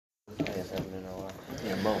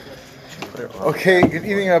Okay, good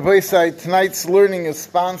evening, Rabbi Say. Tonight's learning is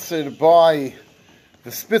sponsored by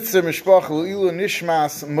the Spitzer Mishpach Lu'ilu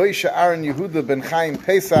Nishmas Moshe Aaron Yehuda Ben Chaim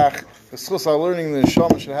Pesach. The schus our learning, the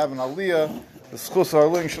neshama should have an aliyah. The schus our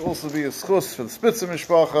learning should also be a schus for the Spitzer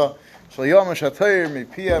Mishpacha. Shal Yom Shatayir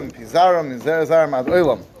Mipiyam Pizara Mizer Zaram Ad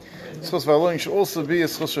Olam. The schus our learning should also be a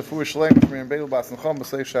schus for Shalem from Yambel Bas Necham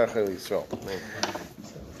B'Seif Shach El Yisrael.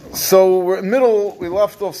 So we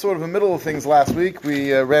left off sort of in the middle of things last week.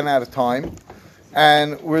 We ran out of time.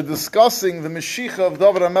 And we're discussing the Mashiach of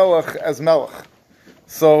David HaMelech as Melech.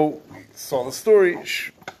 So we saw the story.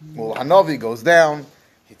 Shmuel Hanavi goes down.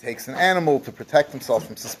 He takes an animal to protect himself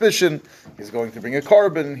from suspicion. He's going to bring a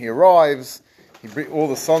carbon. He arrives. All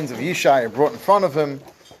the sons of Yishai are brought in front of him.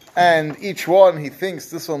 And each one, he thinks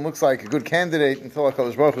this one looks like a good candidate until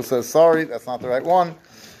HaKadosh Baruch Hu says, sorry, that's not the right one.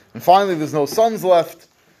 And finally, there's no sons left.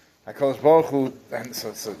 HaKadosh Baruch Hu, and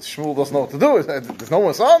so Shmuel doesn't know what to do. There's no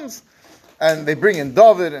more sons. And they bring in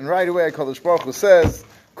David, and right away HaKadosh Baruch Hu says,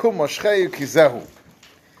 Kum moshcheyu kizehu.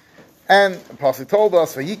 And the Pasuk told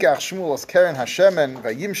us, Vayikach Shmuel as Keren Hashemen,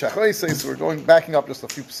 Vayimshach oisei. So we're backing up just a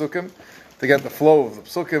few psukim to get the flow of the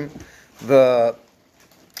psukim. The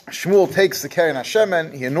Shmuel takes the Keren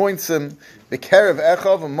Hashemen, he anoints him, the Kerev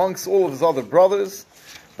Echav, amongst all of his other brothers.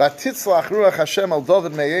 Vatitzlach Ruach Hashem al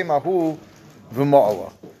David meyemahu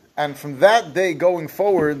v'ma'ala. And from that day going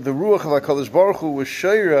forward, the Ruach of HaKadosh Baruch Hu was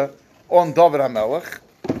Sheira on David HaMelech.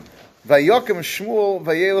 Vayokim Shmuel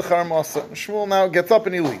vayelech armasa. Shmuel now gets up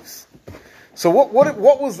and he leaves. So what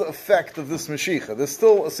was the effect of this Mashiach? There's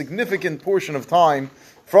still a significant portion of time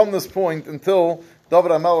from this point until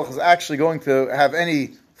David HaMelech is actually going to have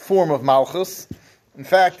any form of Malchus. In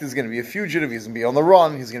fact, he's going to be a fugitive, he's going to be on the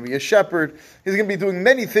run, he's going to be a shepherd, he's going to be doing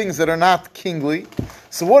many things that are not kingly.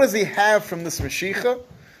 So what does he have from this Mashiach?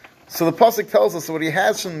 So the Pasuk tells us that what he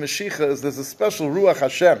has from the Mashiach is there's a special Ruach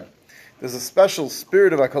Hashem. There's a special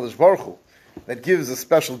spirit of HaKadosh Baruch Hu that gives a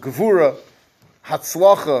special Gevura,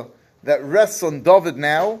 Hatzlacha, that rests on David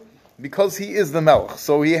now because he is the Melech.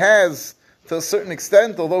 So he has, to a certain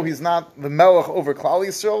extent, although he's not the Melech over Klal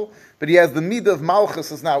Yisrael, but he has the Midah of Malchus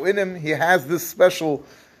is now in him. He has this special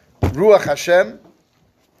Ruach Hashem.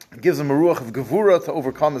 It gives him a Ruach of Gevura to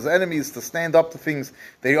overcome his enemies, to stand up to things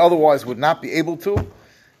that he otherwise would not be able to.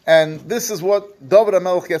 And this is what David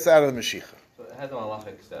HaMelech gets out of the Mashiach. So it has no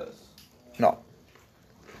halachic status? No.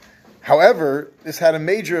 However, this had a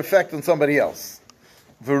major effect on somebody else.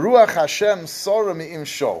 V'ruach Hashem sora mi'im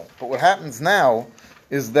shol. But what happens now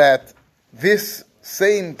is that this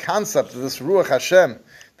same concept of this Ruach Hashem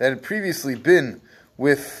that had previously been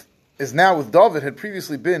is now with David, had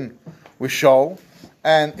previously been with Shaul,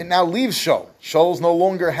 and it now leaves Shaul. Shaul no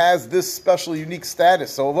longer has this special, unique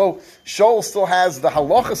status. So although Shaul still has the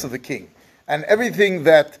halachas of the king, and everything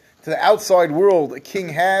that to the outside world a king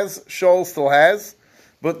has, Shaul still has,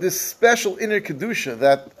 but this special inner kedusha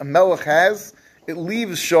that a melech has, it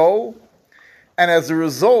leaves Shaul, and as a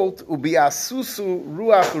result, ubi asusu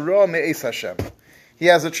ruach ra me'es Hashem. He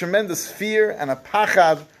has a tremendous fear and a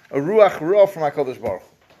pachad, a ruach ra from HaKadosh Baruch Hu.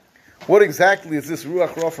 What exactly is this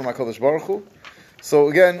ruach ra from HaKadosh Baruch Hu? So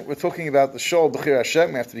again, we're talking about the Shaul B'chir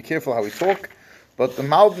Hashem. We have to be careful how we talk. But the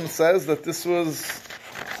Malbim says that this was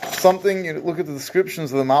something, look at the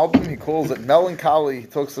descriptions of the Malbim. He calls it melancholy. He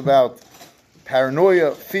talks about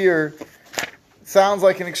paranoia, fear. It sounds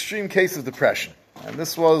like an extreme case of depression. And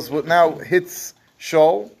this was what now hits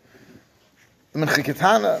Shaul. The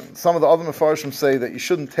Menchiketana, some of the other Mefarshim say that you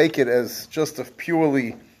shouldn't take it as just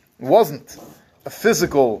it wasn't a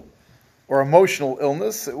physical or emotional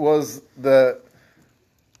illness. It was the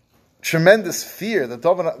tremendous fear that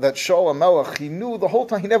Shaul HaMelech, he knew the whole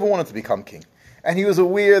time he never wanted to become king. And he was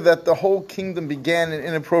aware that the whole kingdom began in an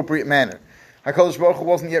inappropriate manner. HaKadosh Baruch Hu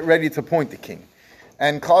wasn't yet ready to appoint the king.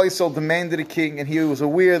 And Klal Yisrael demanded a king, and he was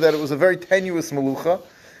aware that it was a very tenuous melucha.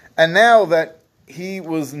 And now that he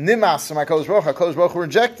was nimas from HaKadosh Baruch Hu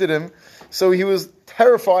rejected him, so he was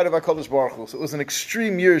terrified of HaKadosh Baruch Hu. So it was an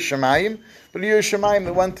extreme Yirah Shamayim, but a Yirah Shamayim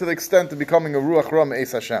that went to the extent of becoming a Ruach Ra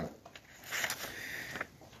Me'es Hashem.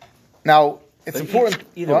 Now, it's important.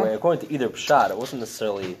 Either way, according to either Pshat, it wasn't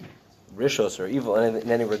necessarily rishos or evil in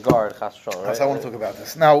any regard. Chas v'shalom, right? I want to talk about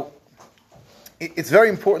this. Now, it's very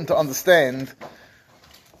important to understand,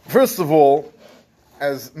 first of all,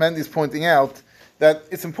 as Mendy's pointing out, that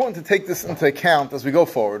it's important to take this into account as we go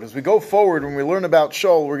forward. As we go forward, when we learn about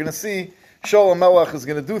Shaul, we're going to see Shaul HaMelech is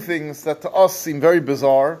going to do things that to us seem very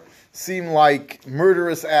bizarre, seem like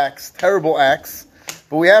murderous acts, terrible acts.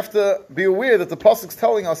 But we have to be aware that the Pasuk's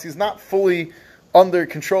telling us he's not fully under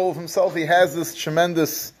control of himself. He has this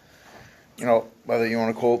tremendous, whether you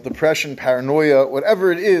want to call it depression, paranoia,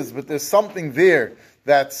 whatever it is, but there's something there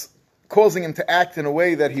that's causing him to act in a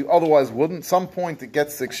way that he otherwise wouldn't. At some point it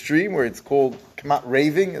gets extreme where it's called kamat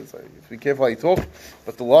raving. It's, be careful how you talk,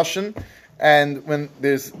 but the lashon. And when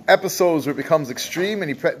there's episodes where it becomes extreme, and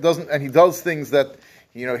he does things that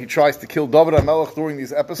he tries to kill David HaMelech during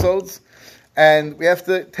these episodes. And we have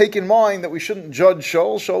to take in mind that we shouldn't judge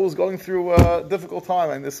Shaul. Shaul is going through a difficult time,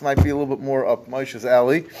 and this might be a little bit more up Moshe's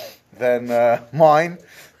alley than mine.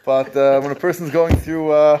 But when a person's going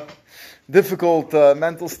through a difficult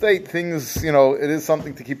mental state, things, it is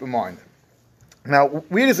something to keep in mind. Now,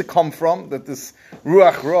 where does it come from that this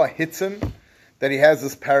Ruach Ra hits him? That he has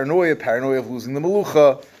this paranoia of losing the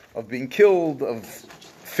Melucha, of being killed, of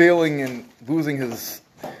failing and losing his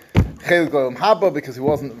Chelik Olam Haba because he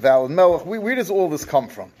wasn't valid Melech. Where does all this come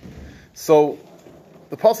from? So,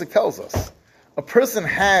 the Pasuk tells us, a person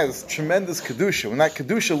has tremendous Kedusha. When that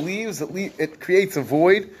Kedusha leaves, it creates a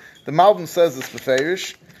void. The Malbim says this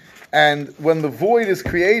beferish. And when the void is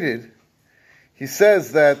created, he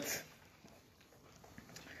says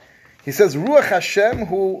Ruach Hashem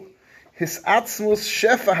hu his atzmus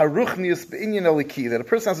shefa haruchnius beinyan eliki, that a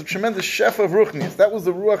person has a tremendous shefa of ruchnius. That was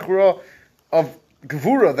the Ruach Ra of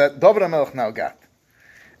Gevura that David HaMelech now got.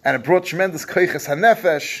 And it brought tremendous koiches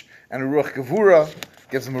hanefesh, and a Ruach Gevura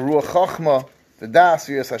gives him a Ruach Chachma, the Das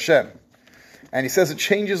Yiras Hashem. And he says it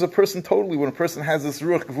changes a person totally when a person has this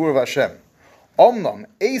Ruach Gevura of Hashem. Omnam,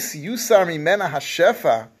 eis yusar mimena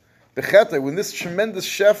hashefa, becheta, when this tremendous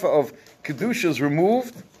shefa of Kedusha is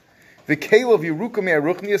removed, the kale of Yeruka me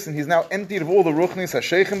ruchnius, and he's now emptied of all the ruchnius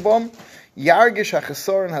hasheichem bom. Yargish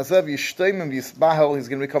hachesor and hazav yishtoim and yisbahel. He's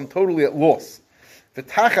going to become totally at loss.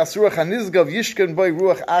 V'tachas ruach hanizgav yishkan boy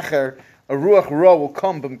ruach acher. A ruach ra will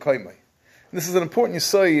come b'mkoymei. This is an important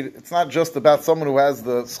yisoid. It's not just about someone who has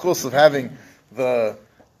the schus of having the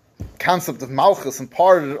concept of malchus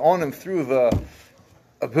imparted on him through the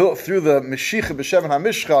Meshicha b'Shem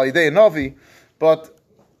HaMishcha Yidei Navi, but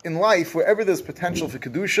in life, wherever there's potential for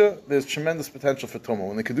Kedusha, there's tremendous potential for Tumah.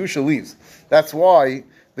 When the Kedusha leaves, that's why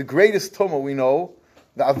the greatest Tumah we know,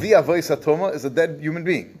 the Avi Avos HaTumah, is a dead human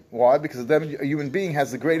being. Why? Because a human being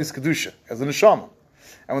has the greatest Kedusha, as a Neshama.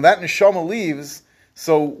 And when that Neshama leaves,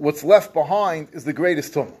 so what's left behind is the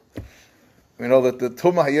greatest Tumah. We know that the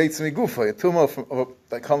Tumah Hayetz Migufa, a Tumah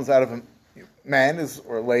that comes out of a man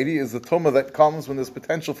or a lady, is the Tumah that comes when there's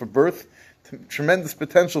potential for birth, tremendous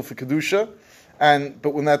potential for Kedusha.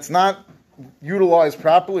 But when that's not utilized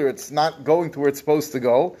properly, or it's not going to where it's supposed to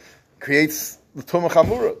go, creates the Tumah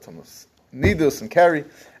Chamura, Tumah Nidus and Keri.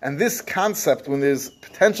 And this concept, when there's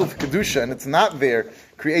potential for Kedusha and it's not there,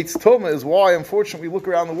 creates Tumah, is why, unfortunately, we look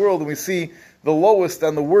around the world and we see the lowest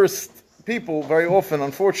and the worst people, very often,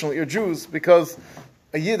 unfortunately, are Jews, because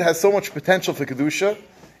a Yid has so much potential for Kedusha.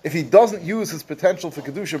 If he doesn't use his potential for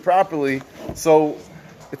Kedusha properly, so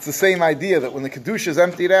it's the same idea that when the Kedusha is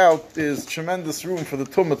emptied out, there's tremendous room for the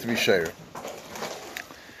Tumah to be shared.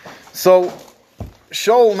 So,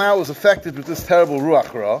 Shaul now is affected with this terrible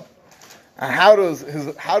Ruach Ra. And how do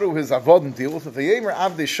his Avodim deal with it? V'yemer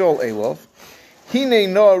avdei Shaul elov, hinei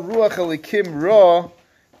noah Ruach Elikim Ra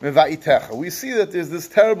meva'itecha. We see that there's this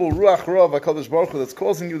terrible Ruach Ra of HaKadosh Baruch Hu that's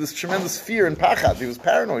causing you this tremendous fear and pachad. He was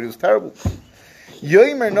paranoid, he was terrible.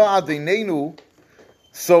 Yomer noah adeinenu.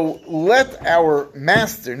 So let our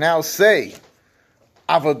master now say,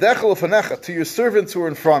 Avodecha lefanecha, to your servants who are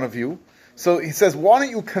in front of you. So he says, why don't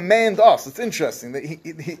you command us? It's interesting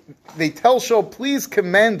that they tell Shaul, please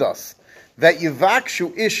command us that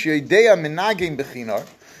Yivakshu ish yedea minagim bechinar.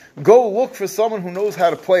 Go look for someone who knows how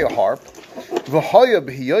to play a harp. V'haya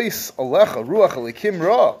b'hiyos alecha ruach elikim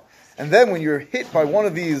ra. And then when you're hit by one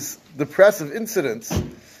of these depressive incidents,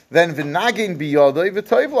 then v'nagin biyadai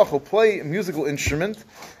v'toivlach will play a musical instrument,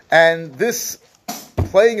 and this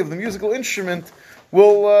playing of the musical instrument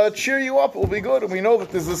will cheer you up, it will be good. And we know that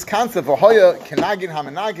there's this concept of Ahoya kenagin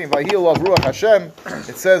hamenagin v'ahiyalav ruach Hashem.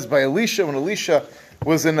 It says by Elisha, when Elisha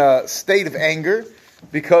was in a state of anger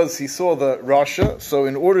because he saw the Rasha, so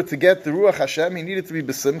in order to get the ruach Hashem, he needed to be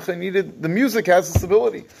besimcha. The music has this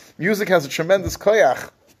ability. Music has a tremendous koyach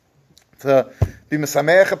to be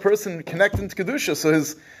mesameach a person connecting to Kedusha. So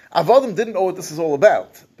his Avodim didn't know what this is all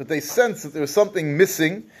about, but they sensed that there was something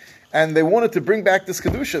missing, and they wanted to bring back this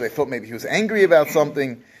Kedusha. They thought maybe he was angry about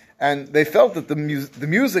something, and they felt that the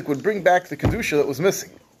music would bring back the Kedusha that was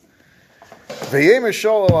missing. V'yemer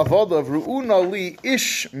Shaul al avodav ru'una li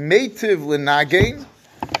ish meitiv l'nagein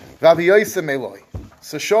v'aviyoisem eloi.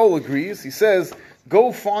 So Shaul agrees. He says,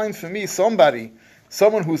 go find for me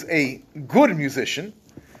someone who's a good musician,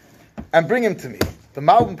 and bring him to me. The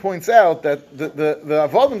Malbim points out that the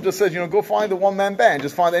Avodim just says, go find a one-man band,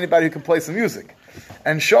 just find anybody who can play some music.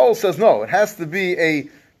 And Shaul says, no, it has to be a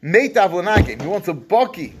meitav l'nagin. He wants a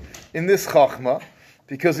baki in this chachma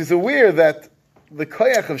because he's aware that the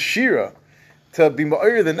koyach of shira to be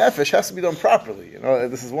ma'ir the nefesh has to be done properly.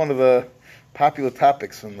 This is one of the popular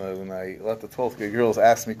topics when I let the 12th grade girls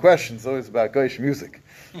ask me questions. Always about goyish music.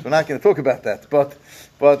 So we're not going to talk about that. But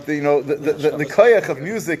the koyach of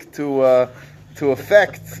music to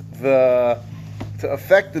affect the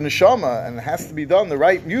neshama, and it has to be done the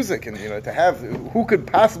right music, and to have who could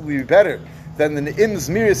possibly be better than the Ne'im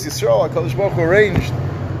Zmiris Yisrael HaKadosh Baruch Hu arranged.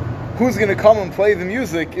 Who's going to come and play the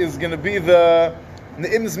music is going to be the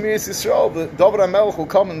Ne'im Zmiris Yisrael. The David HaMelech will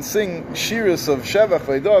come and sing shiras of Shevach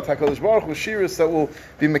V'Eidot HaKadosh Baruch Hu, shiras that will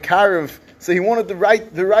be mekarev. So he wanted the right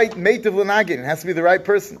meitav l'nagin. It has to be the right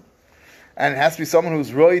person, and it has to be someone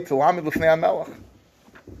who's roi to lamid l'fnei HaMelech.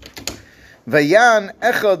 Vayan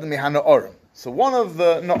echad mihana'orim. So one of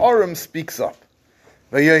the na'orim speaks up.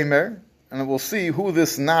 Vayomer, and we'll see who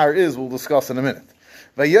this nar is. We'll discuss in a minute.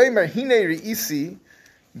 Vayomer hine re'isi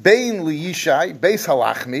bein li Yishai beis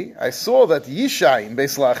halachmi. I saw that Yishai in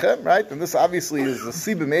Beis Lachem, right? And this obviously is the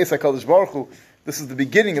Sibim Meis HaKadosh Baruch Hu. This is the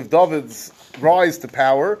beginning of David's rise to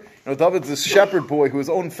power. David's this shepherd boy who his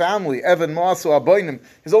own family, Evan Maasu Aboinim,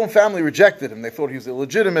 his own family rejected him. They thought he was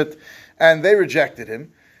illegitimate, and they rejected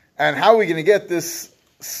him. And how are we going to get this,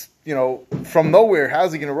 from nowhere?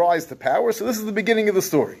 How's he going to rise to power? So this is the beginning of the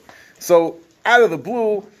story. So out of the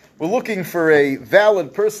blue, we're looking for a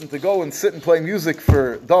valid person to go and sit and play music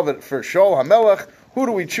for David, for Shaul HaMelech. Who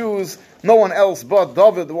do we choose? No one else but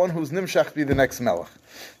David, the one who's Nimshach, be the next Melech.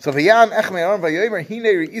 So Vayan Echmei Aram Vayomer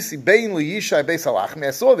Hine Re'isi Bein Li Yishai Beis Halachmi.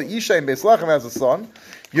 I saw that Yishai in Beis Lachem has a son.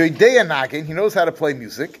 Yoidei Nagin. He knows how to play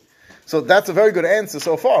music. So that's a very good answer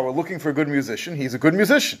so far. We're looking for a good musician. He's a good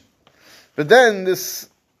musician. But then this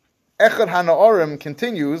Echad HaNa'orim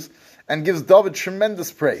continues and gives David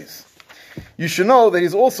tremendous praise. You should know that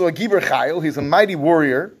he's also a Giber Chayil. He's a mighty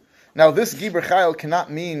warrior. Now, this Giber Chayil cannot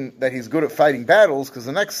mean that he's good at fighting battles, because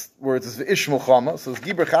the next words is Ish Milchama. So,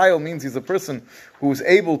 Giber Chayil means he's a person who is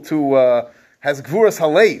able to has Gvuras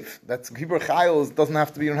Halev. That's Giber Chayil. Doesn't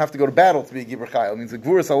have to be. You don't have to go to battle to be a Giber Chayil. It means a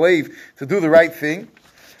Gvuras Halev to do the right thing.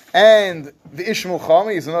 And the Ish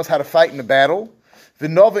Milchama, he knows how to fight in the battle. The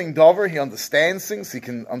Noving Dover, he understands things. He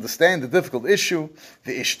can understand the difficult issue.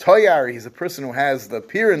 The Ish Toyar, he's a person who has the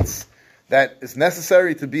appearance that is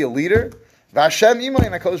necessary to be a leader. Vashem Imay,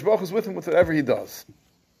 and HaKadosh Baruch Hu is with him with whatever he does.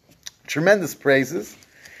 Tremendous praises.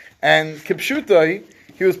 And Kipshutai,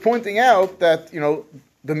 he was pointing out that,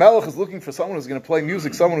 the Melech is looking for someone who's going to play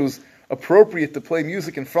music, someone who's appropriate to play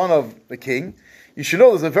music in front of the king. You should know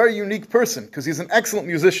there's a very unique person, because he's an excellent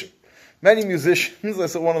musician. Many musicians, I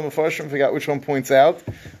saw one of the Mepharshim, I forgot which one points out,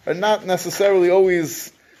 are not necessarily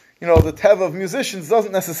always, the teva of musicians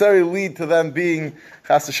doesn't necessarily lead to them being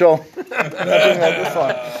chas v'sholom.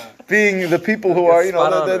 Being the people who are,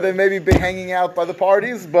 they maybe be hanging out by the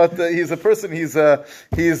parties, but he's a person. He's Hashem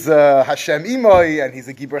Imoy, and he's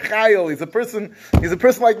a Giber Chayil. He's a person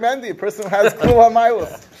like Mendy, a person who has Kul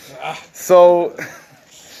HaMailos. So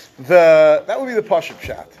that would be the Pashup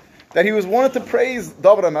shot. That he wanted to praise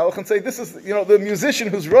David HaMelech and say, this is, the musician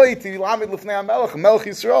who's right to Lamid Lifnei HaMelech, Melech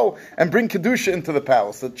Yisrael, and bring Kedusha into the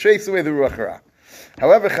palace, to chase away the Ruach Hara.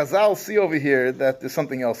 However, Chazal see over here that there's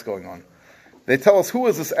something else going on. They tell us, who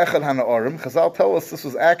is this Echad HaNa'orim? Chazal tell us this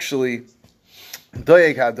was actually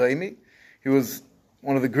Doeg HaDoimi. He was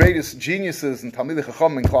one of the greatest geniuses in Talmidei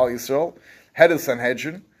Chacham in Klal Yisrael, head of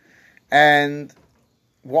Sanhedrin. And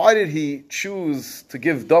why did he choose to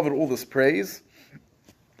give David all this praise?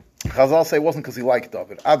 Chazal say it wasn't because he liked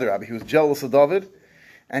David. Adarab, he was jealous of David,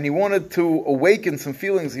 and he wanted to awaken some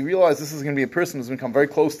feelings. He realized this is going to be a person who's going to come very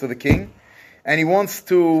close to the king, and he wants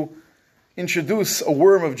to introduce a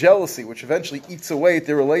worm of jealousy, which eventually eats away at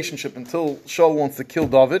their relationship until Shaul wants to kill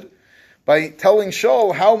David, by telling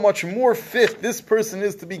Shaul how much more fit this person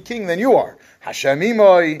is to be king than you are. Hashem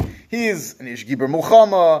Imoy, he's an Ish Giber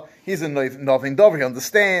Mulchama, he's a Novin Dover, he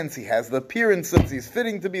understands, he has the appearance that he's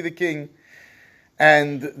fitting to be the king.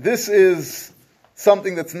 And this is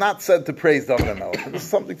something that's not said to praise David HaMelech. This is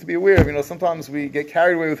something to be aware of. Sometimes we get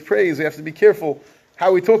carried away with praise. We have to be careful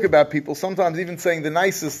how we talk about people. Sometimes even saying the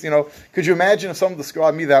nicest, could you imagine if someone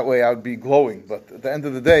described me that way, I would be glowing. But at the end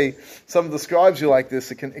of the day, someone describes you like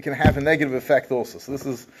this, it can have a negative effect also. So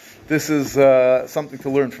this is something to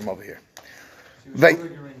learn from over here.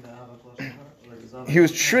 He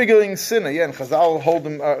was triggering sinner, and Chazal hold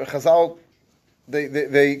him. Chazal,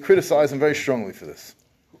 they criticize him very strongly for this.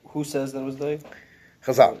 Who says that was Doeg?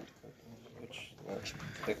 Chazal. Which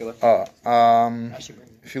particular?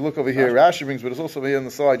 If you look over here, Rashi brings, but it's also over here on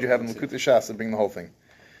the side, you have in Likutei Shas that bring the whole thing.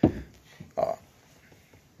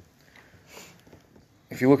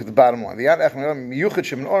 If if you look at the bottom line. Yeah,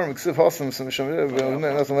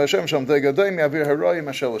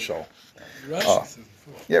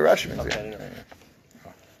 Rashi means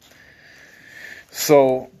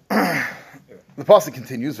So the pasuk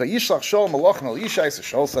continues. Vayishlach Shaul malachim al Yishai. So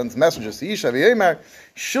Shaul sends messengers to Yishai. V'yomer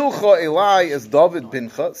Shilcha Elai as David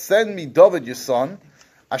bincha. Send me David your son.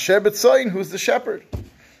 Asher B'tzayin, who's the shepherd.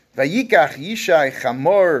 Vayikach Yishai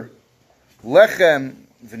chamor lechem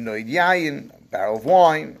v'noid yayin, a barrel of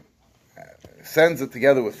wine. Sends it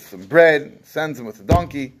together with some bread. Sends him with a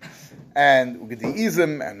donkey and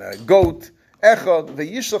ugediizim and a goat. Echad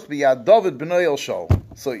v'yishlach b'yad David b'noi el Shaul.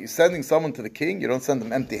 So you're sending someone to the king. You don't send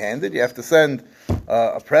them empty-handed. You have to send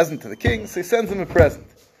a present to the king. So he sends him a present.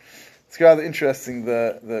 It's rather interesting.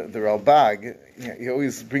 The Ralbag, he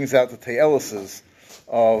always brings out the te'elises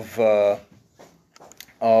of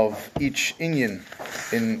each Inyan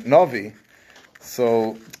in Navi.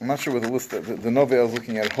 So I'm not sure whether the list, the Navi I was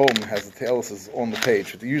looking at home has the te'elises on the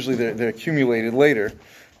page. Usually they're accumulated later.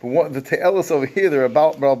 But what the te'elis over here, the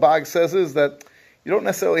Ralbag says is that you don't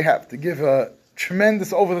necessarily have to give a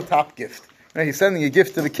tremendous over-the-top gift. He's sending a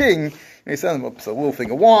gift to the king. He's sending him a little thing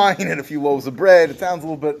of wine and a few loaves of bread. It sounds a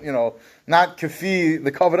little bit, not kafi,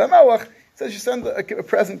 the kavod HaMelech. He says you send a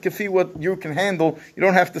present kafi what you can handle. You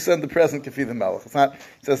don't have to send the present kafi the melech. He says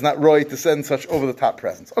it's not right to send such over-the-top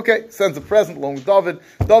presents. Okay, sends a present along with David.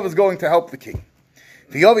 David's going to help the king.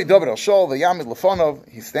 V'yavi David al Shaul v'yamid lefanov.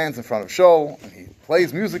 He stands in front of Shaul and he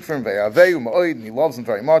plays music for him. V'yavehu ma'od, and he loves him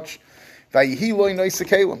very much. V'yihi lo noisei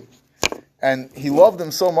kelim. And he loved him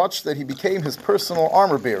so much that he became his personal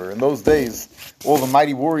armor bearer. In those days, all the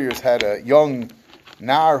mighty warriors had a young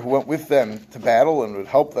nar who went with them to battle and would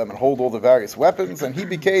help them and hold all the various weapons. And he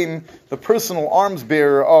became the personal arms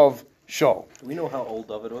bearer of Shaul. Do we know how old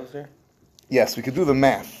David was there? Yes, we could do the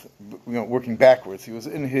math, working backwards. He was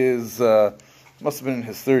in his, must have been in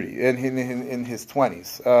his 30s, in his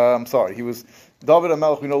 20s. I'm sorry, he was... David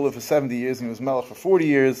HaMelech, we know, lived for 70 years, and he was Melech for 40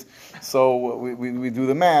 years. So we do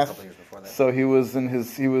the math. So he was in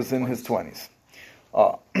his 20s.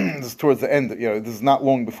 This is towards the end. This is not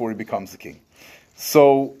long before he becomes the king.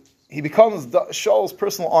 So he becomes Shaul's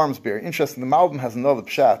personal arms bearer. Interesting. The Malbim has another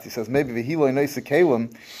pshat. He says maybe the Hiloi Noisei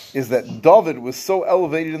Kelim is that David was so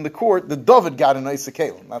elevated in the court that David got a Noisei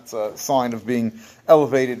Kelim. That's a sign of being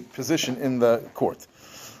elevated position in the court.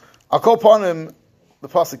 I'll call upon him. The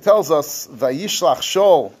pasuk tells us, "Vayishlach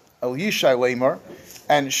Shaul el Yishai Leimar,"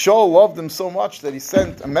 and Shaul loved him so much that he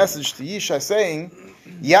sent a message to Yishai saying,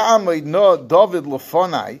 "Ya'amid no David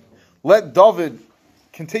lefanai." Let David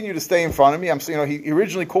continue to stay in front of me. He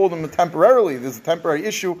originally called him temporarily. There's a temporary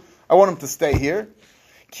issue. I want him to stay here.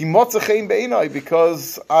 Ki motzachein be'inai,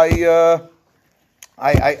 because I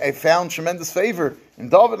found tremendous favor in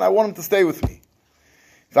David, and I want him to stay with me.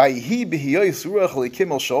 Vayihi b'hiyos ruach elikim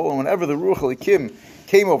el Shaul, and whenever the ruach elikim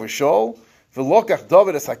came over Shaul, v'lokach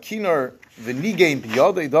David es hakinar v'nigein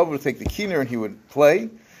biyadei, David would take the kinar and he would play,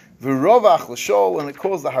 v'rovach l'Shaul, and it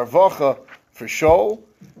caused the harvacha for Shaul,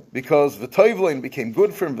 because v'toivlein became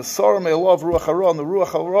good for him, v'sara me'elav ruach hara, and the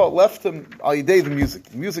ruach hara left him al yidei the music.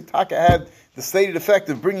 The music taka had the stated effect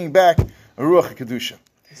of bringing back a ruach kedusha.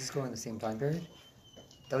 Is this going in the same time period?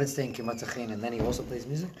 David's saying Kimatzachin, and then he also plays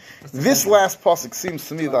music? This last pasuk seems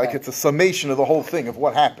to me like it's a summation of the whole thing, of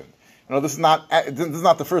what happened. This is not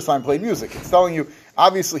the first time he played music. It's telling you,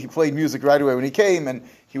 obviously he played music right away when he came, and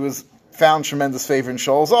he found tremendous favor in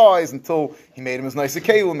Shaul's eyes until he made him his Noisei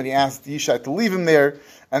Kelim, and he asked Yishai to leave him there.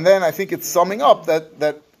 And then I think it's summing up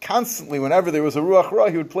that constantly, whenever there was a Ruach Ra,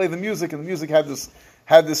 he would play the music, and the music had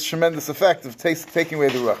this tremendous effect of taking away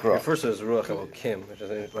the Ruach Ra. At first it was Ruach Elokim, which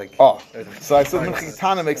is like... So I said, Minchas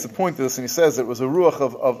Tana makes a point to this, and he says it was a Ruach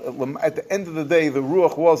of at the end of the day, the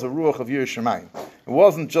Ruach was a Ruach of Yiras Shamayim. It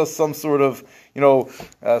wasn't just some sort of,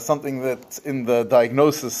 something that's in the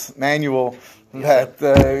diagnosis manual that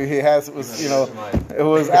he has. It was, it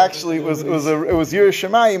was Yiras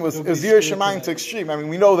Shamayim. It was Yiras Shamayim to extreme. I mean,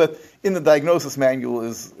 we know that in the diagnosis manual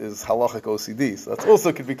is halachic OCD. So that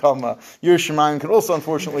also could become Yiras Shamayim. Can also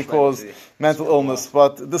unfortunately cause mental illness.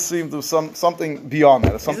 But this seemed to be something beyond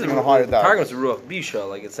that. Something on a higher diet. Targum's Ruach Bisha,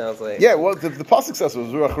 like it sounds like. Yeah, well, the pasuk says it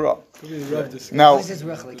was Ruach Ra. Now, it says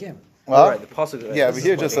Ruach Elikim. Well, right, the pasuk. Yeah, but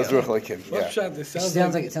here it just says Ruach Elikim. Yeah.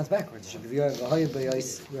 It sounds backwards. It should be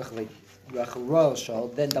Ruach Ra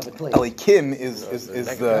Shaul, then David plays. Elikim is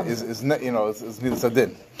Midas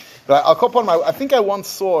Hadin. But I'll call upon I think I once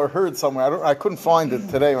saw or heard somewhere. I couldn't find it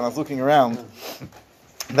today when I was looking around.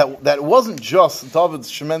 That it wasn't just David's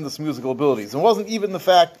tremendous musical abilities. It wasn't even the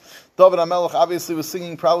fact David HaMelech obviously was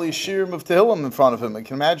singing probably a shirim of Tehillim in front of him. I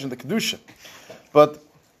can imagine the Kedusha. But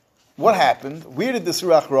what happened? Where did this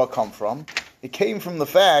Ruach Ra come from? It came from the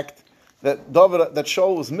fact that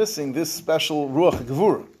Shaul was missing this special Ruach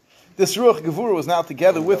Gevurah. This Ruach Gevurah was now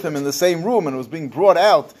together with him in the same room, and it was being brought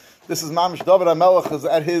out. This is Mamish David HaMelech is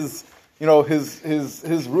at his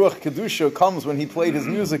Ruach Kedusha comes when he played his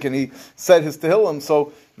music and he said his Tehillim.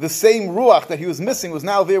 So the same Ruach that he was missing was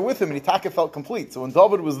now there with him, and Itaka felt complete. So when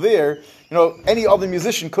David was there, any other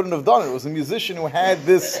musician couldn't have done it. It was a musician who had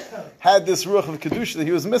this Ruach of Kedusha that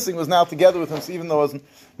he was missing was now together with him. So even though it wasn't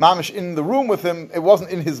Mamish in the room with him, it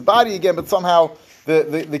wasn't in his body again, but somehow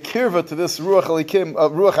the kirva to this Ruach Elikim,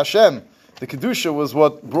 Ruach Hashem, the Kedusha, was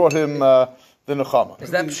what brought him the Nechama.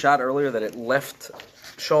 Is that shot earlier that it left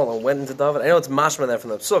Shaul and went into David? I know it's mashma there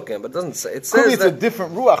from the Psukim, but it doesn't say. It says Could be it's a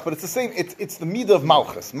different ruach, but it's the same. It's the midah of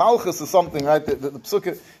malchus. Malchus is something, right? The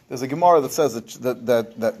Psukim. There's a Gemara that says that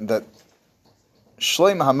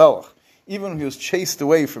Shlomo HaMelech, even when he was chased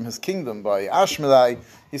away from his kingdom by Ashmedai,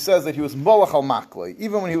 he says that he was molach al maklei.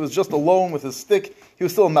 Even when he was just alone with his stick, he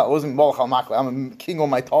was still a melech. It wasn't molach al maklei. I'm a king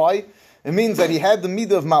on my tie. It means that he had the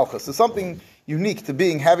midah of malchus. There's something unique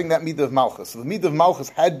to having that midah of malchus. So the midah of malchus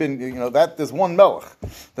had been, that there's one melech.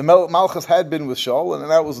 The malchus had been with Shaul,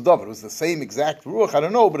 and that was David. It was the same exact ruach. I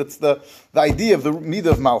don't know, but it's the idea of the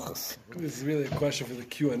midah of malchus. This is really a question for the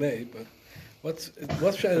Q&A, but what's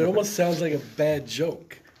it almost sounds like a bad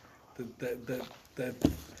joke that the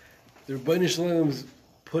Rebbeinu Shalom's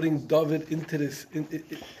putting David into this.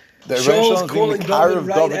 The Shaul's calling David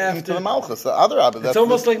right after into the Malchus. The other Abba. It's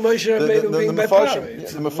almost like Moshe Rabbeinu being by power.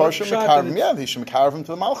 The Mefarshim Mekarvim, he should Mekarv him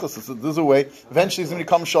to the Malchus. There's a way. Eventually, he's going to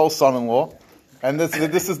become Shaul's son-in-law, and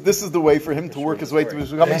this is the way for him to work his way to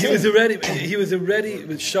become. He was already.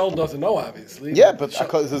 But Shaul doesn't know, obviously. Yeah, but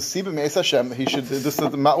because his Sibim Meis Hashem, he should. This is all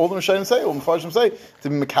the Meshayim say, all the Mefarshim say, to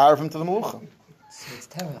Mekarv him to the Melucha. So it's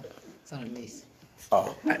Terah. It's not a niece.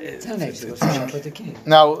 Oh. It's not a niece. It's the king.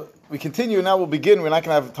 Now. We continue, now we'll begin. We're not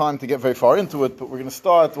going to have time to get very far into it, but we're going to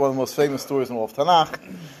start one of the most famous stories in all of Tanakh.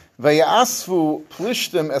 Vayasfu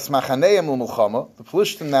Plishtim es machaneim l'mulchama. The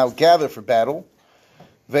Plishtim now gather for battle.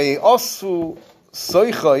 Vayasfu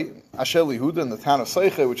Soichai Asher Yehuda, in the town of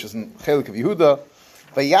Soichai, which is in Chelik of Yehuda.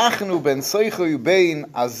 Vayachnu ben Soichai ubein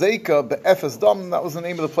Azeka be'efes dam. That was the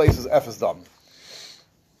name of the place, is Efes Dam.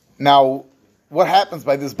 Now, what happens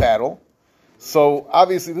by this battle? So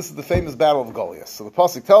obviously, this is the famous battle of Goliath. So the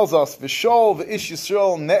pasuk tells us, "V'shol v'ish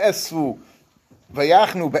Yisrael ne'esvu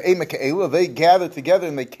v'yachnu be'emek Eila." They gathered together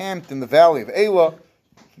and they camped in the valley of Eila.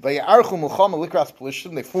 V'yarchu milchama likras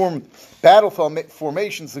Pelishtim. They formed battle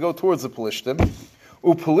formations to go towards the Pelishtim.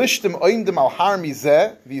 U'Pelishtim oimdim al har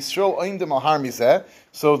mizeh, v'Yisrael oimdim al har mizeh.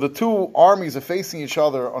 So the two armies are facing each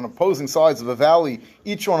other on opposing sides of the valley,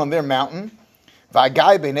 each one on their mountain.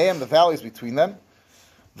 V'agai b'neiim, the valley is between them.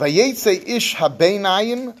 Vayetze ish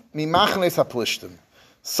habeinayim mimachnes haplishtim.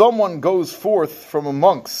 Someone goes forth from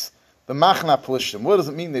amongst the machna plishtim. What does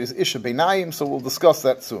it mean that is ish habeinayim? So we'll discuss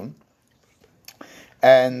that soon.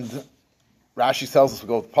 And Rashi tells us, we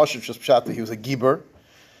go with Pashup just pshat that he was a giber.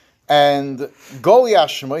 And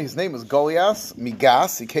Goliath Shema, his name was Goliath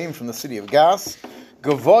Migas. He came from the city of Gas.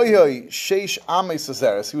 Gavoyoi sheish ames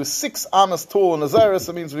azeres. He was 6 ames tall in Azeres.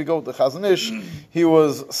 That means we go with the Chazon Ish. He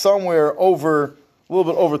was somewhere a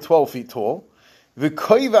little bit over 12 feet tall. He had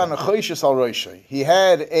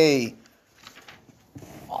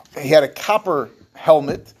a copper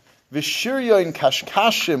helmet. V'shiryoin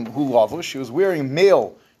kashkashim hu lavush. He was wearing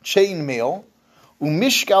chain mail.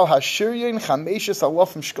 Umishkal hashiryoin chameshes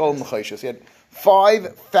alafim shkol nechoshes. He had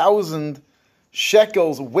 5,000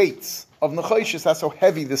 shekels weights of nechoshes. That's how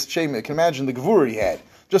heavy this chain mail. You can imagine the gevurah he had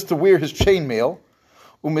just to wear his chain mail.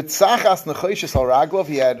 Umitzachas nechoshes al raglov.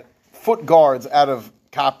 He had foot guards out of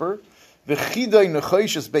copper. V'chidai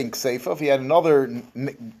nechoshes ben kseifa. He had another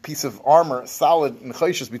piece of armor, solid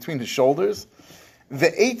nechoshes between his shoulders.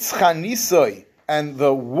 Ve'etz chanisoi, and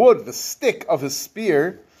the wood, the stick of his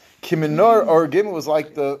spear, kiminor orgim, was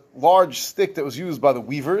like the large stick that was used by the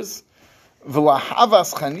weavers.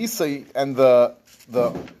 V'lahavas chanisoi, and the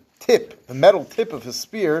tip, the metal tip of his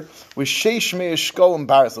spear, was sheish me'esh shkolim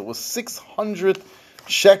barzel, was 600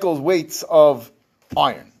 shekels weights of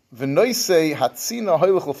iron. V'noisei hatzina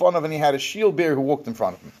hoylech l'fanav, and he had a shield bearer who walked in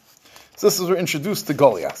front of him. So this is we're introduced to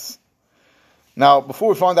Goliath. Now, before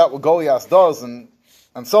we find out what Goliath does and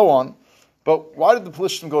so on, but why did the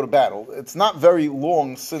Pelishtim go to battle? It's not very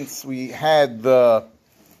long since we had the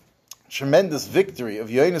tremendous victory of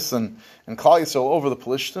Yonasan and Klal Yisrael over the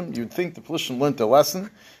Pelishtim. You'd think the Pelishtim learned their lesson.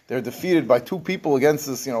 They're defeated by 2 people against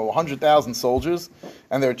this, 100,000 soldiers,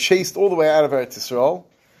 and they're chased all the way out of Eretz Yisrael.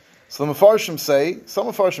 So the Mefarshim say, some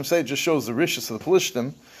Mefarshim say it just shows the rishus of the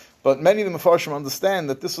Pelishtim, but many of the Mefarshim understand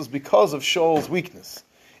that this was because of Shaul's weakness.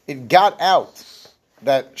 It got out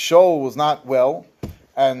that Shaul was not well,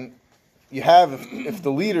 and you have, if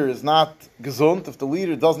the leader is not gesund, if the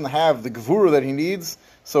leader doesn't have the gevura that he needs,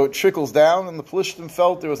 so it trickles down, and the Pelishtim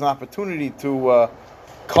felt there was an opportunity to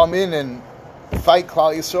come in and fight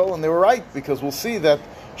Klal Yisrael, and they were right, because we'll see that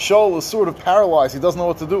Shaul is sort of paralyzed. He doesn't know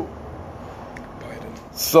what to do.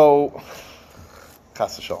 So,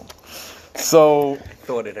 Chas v'shalom. So,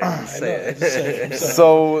 Thought it had to say it.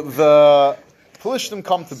 so the Pelishtim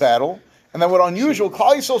come to battle, and then what unusual,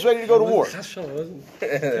 Klal Yisrael's ready to go to war.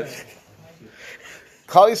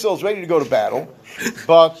 Klal Yisrael's ready to go to battle,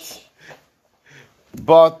 but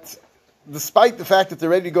despite the fact that they're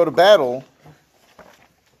ready to go to battle,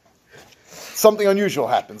 something unusual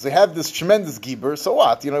happens. They have this tremendous Gibber, so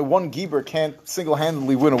what? One Gibber can't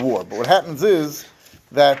single-handedly win a war, but what happens is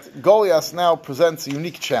that Goliath now presents a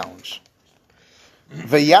unique challenge.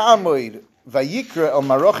 V'ya'amoid v'yikra el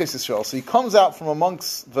maroches Yisrael. So he comes out from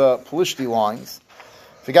amongst the Pelishti lines.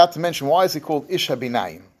 Forgot to mention, why is he called Ish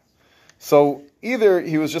HaBinayim? So either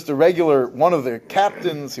he was just a regular, one of their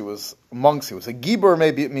captains, he was a Gibor,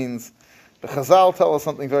 maybe it means. The Chazal tell us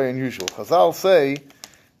something very unusual. Chazal say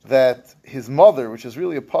that his mother, which is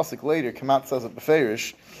really a pasuk later, Kamat says it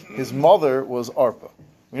Beferish, his mother was Arpa.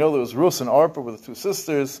 We know there was Rus and Arpa were the two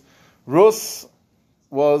sisters. Rus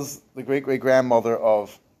was the great-great-grandmother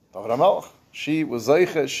of David HaMelech. She was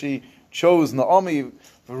Zeicha, she chose Naomi,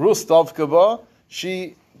 Rus Davkaba.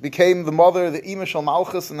 She became the mother, the Ima Shal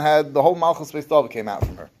Malchus, and had the whole Malchus based David came out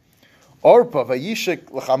from her. Arpa,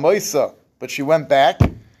 Vayishik L'chamoisa, but she went back.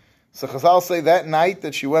 So Chazal say that night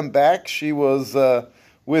that she went back, she was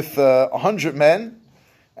with 100 men,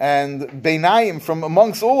 and Beinayim, from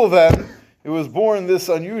amongst all of them, it was born this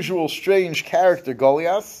unusual, strange character,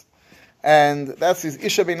 Goliath, and that's his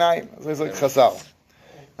Isha Beinayim, as like Chazal.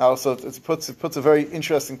 Now, so it puts a very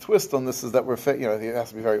interesting twist on this, is that he has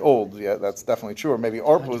to be very old. Yeah, that's definitely true. Or maybe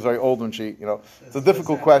Arpa was very old when she, it's a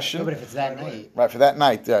difficult question. No, but if it's that night. Right, for that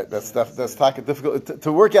night, yeah, that's difficult.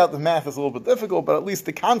 To work out the math is a little bit difficult, but at least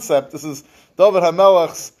the concept, this is David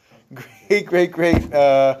HaMelech's great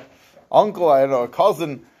uncle, I don't know, a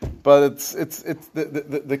cousin, but it's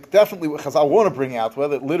definitely what Chazal want to bring out,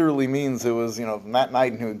 whether it literally means it was, that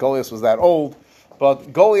night and Goliath was that old,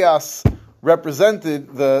 but Goliath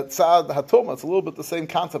represented the Tzad HaToma. It's a little bit the same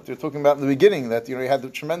concept you're talking about in the beginning, that he had the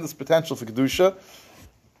tremendous potential for Kedusha.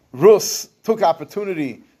 Rus took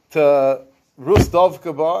opportunity to Rus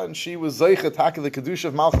Dovkaba, and she was Zeicha Taka, the Kedusha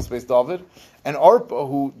of Malchus based David. And Arpa,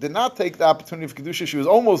 who did not take the opportunity for Kedusha, she was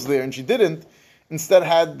almost there, and she didn't, instead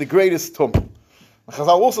had the greatest Tum. Chazal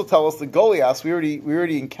also tell us that Goliath, we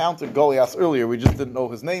already encountered Goliath earlier, we just didn't know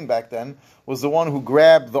his name back then, was the one who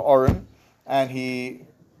grabbed the Aron, and he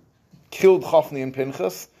killed Chofni and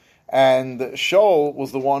Pinchas, and Shaul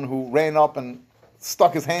was the one who ran up and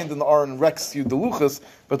stuck his hand in the Aron and rescued the Luchas,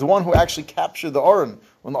 but the one who actually captured the Aron,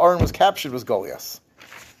 when the Aron was captured, was Goliath.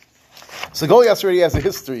 So Goliath already has a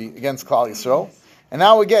history against Klal Yisrael, and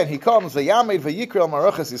now again, he comes, Vayamed Vayikra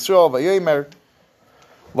Maroches Yisrael Vayemer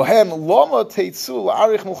Lohem Loma Teitzu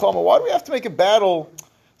La'arich Mulchama. Why do we have to make a battle?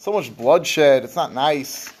 So much bloodshed, it's not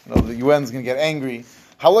nice. The UN's going to get angry.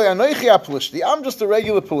 I'm just a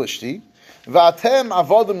regular Pelishti. V'atem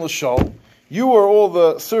avodim l'Shaul. You are all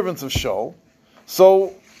the servants of Shaul.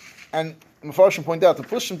 So, and Mefarshim point out, the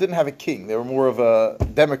Pelishtim didn't have a king. They were more of a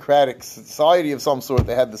democratic society of some sort.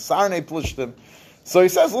 They had the Sarnei Pelishtim. So he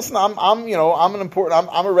says, listen, I'm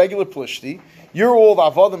a regular Pelishti. You're all the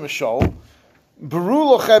avodim of Shaul.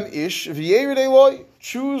 Beru lochem ish v'yerid eloi.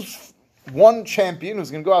 Choose one champion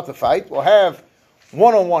who's going to go out to fight. We'll have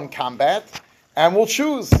one-on-one combat. And we'll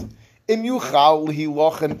choose im yuchal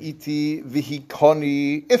lihilochem iti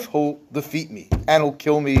v'hikoni, if he'll defeat me and he'll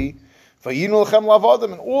kill me. V'yinu lechem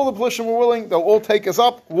lavadim, and all the Pelishtim were willing, they'll all take us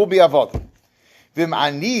up, we'll be avodim. V'im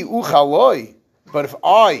ani uchaloi, but if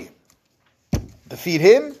I defeat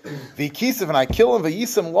him, v'kisav, and I kill him,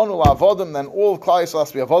 v'yisem lonu lavadim, then all of Klal Yisrael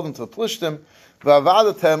has to be avodim to the Pelishtim.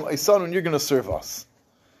 V'avadatem eson, and you're going to serve us.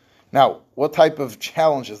 Now, what type of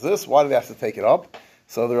challenge is this? Why do they have to take it up?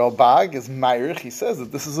 So the Ralbag is Meirich. He says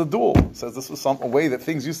that this is a duel. He says this was a way that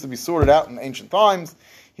things used to be sorted out in ancient times.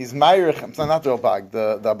 He's Meirich. I'm sorry, not the Ralbag,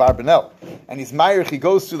 the Abarbanel. And he's Meirich. He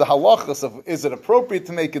goes through the halachas of, is it appropriate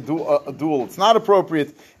to make a duel? It's not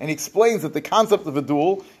appropriate. And he explains that the concept of a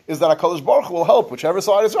duel is that HaKadosh Baruch Hu will help whichever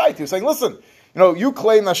side is right. He was saying, listen, you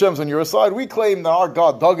claim Hashem's on your side. We claim that our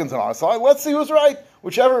God Dagon's on our side. Let's see who's right.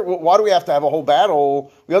 Why do we have to have a whole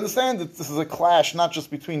battle? We understand that this is a clash not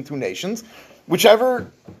just between two nations.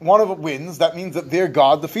 Whichever one of them wins, that means that their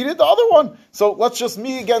God defeated the other one. So let's just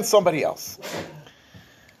me against somebody else.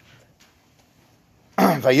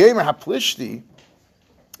 Vayemer HaPlishti,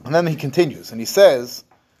 And then he continues, and he says,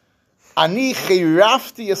 Ani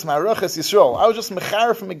cheirafti es ma'arachas Yisrael. I was just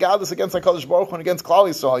mechar from Megadis against HaKadosh Baruch Hu and against Klal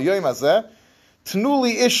Yisrael. Yoyim hazeh.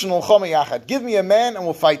 Tnuli ish nolchome yachad. Give me a man and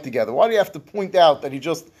we'll fight together. Why do you have to point out that he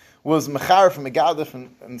just was mechar from Megadis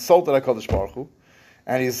and insulted HaKadosh Baruch Hu?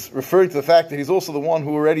 And he's referring to the fact that he's also the one who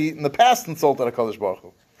already in the past insulted HaKadosh Baruch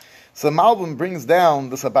Hu. So Malbim brings down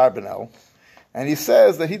this Abarbanel, and he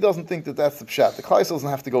says that he doesn't think that that's the pshat. The Klal Yisrael doesn't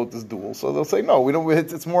have to go with this duel. So they'll say, no, we don't.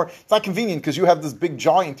 It's not convenient because you have this big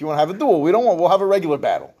giant. You want to have a duel. We'll have a regular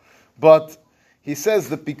battle. But he says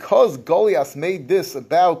that because Goliath made this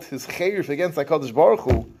about his chayrish against HaKadosh Baruch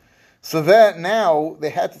Hu, so that now they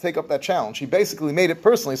had to take up that challenge. He basically made it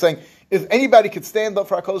personally, saying, if anybody could stand up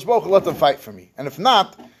for HaKadosh Baruch Hu, let them fight for me. And if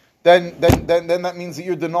not, then that means that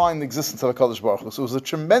you're denying the existence of HaKadosh Baruch Hu. So it was a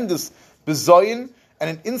tremendous bizayin and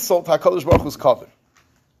an insult to HaKadosh Baruch Hu's cover.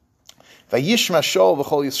 Vayishma Shaul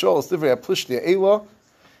v'chol Yisrael es divrei HaPlishti ha'ela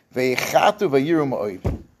v'yechatu v'yiru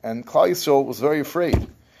ma'oid. And Klal Yisrael was very afraid.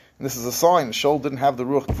 And this is a sign. Shaul didn't have the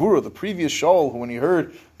Ruach Gvura. The previous Shaul, who when he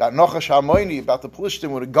heard that Nachash HaMoini, about the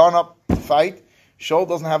Plishtim, would have gone up to fight, Shaul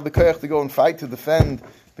doesn't have the koyach to go and fight to defend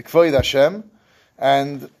the Kvoid Hashem.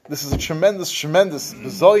 And this is a tremendous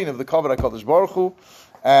bizayin of the Kavod HaKadosh Baruch Hu.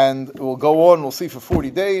 And it will go on, we'll see for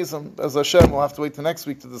 40 days. And as Hashem, we'll have to wait till next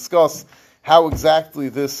week to discuss how exactly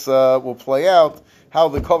this will play out, how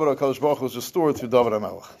the Kavod HaKadosh Baruch Hu was restored through David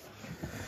HaMelech.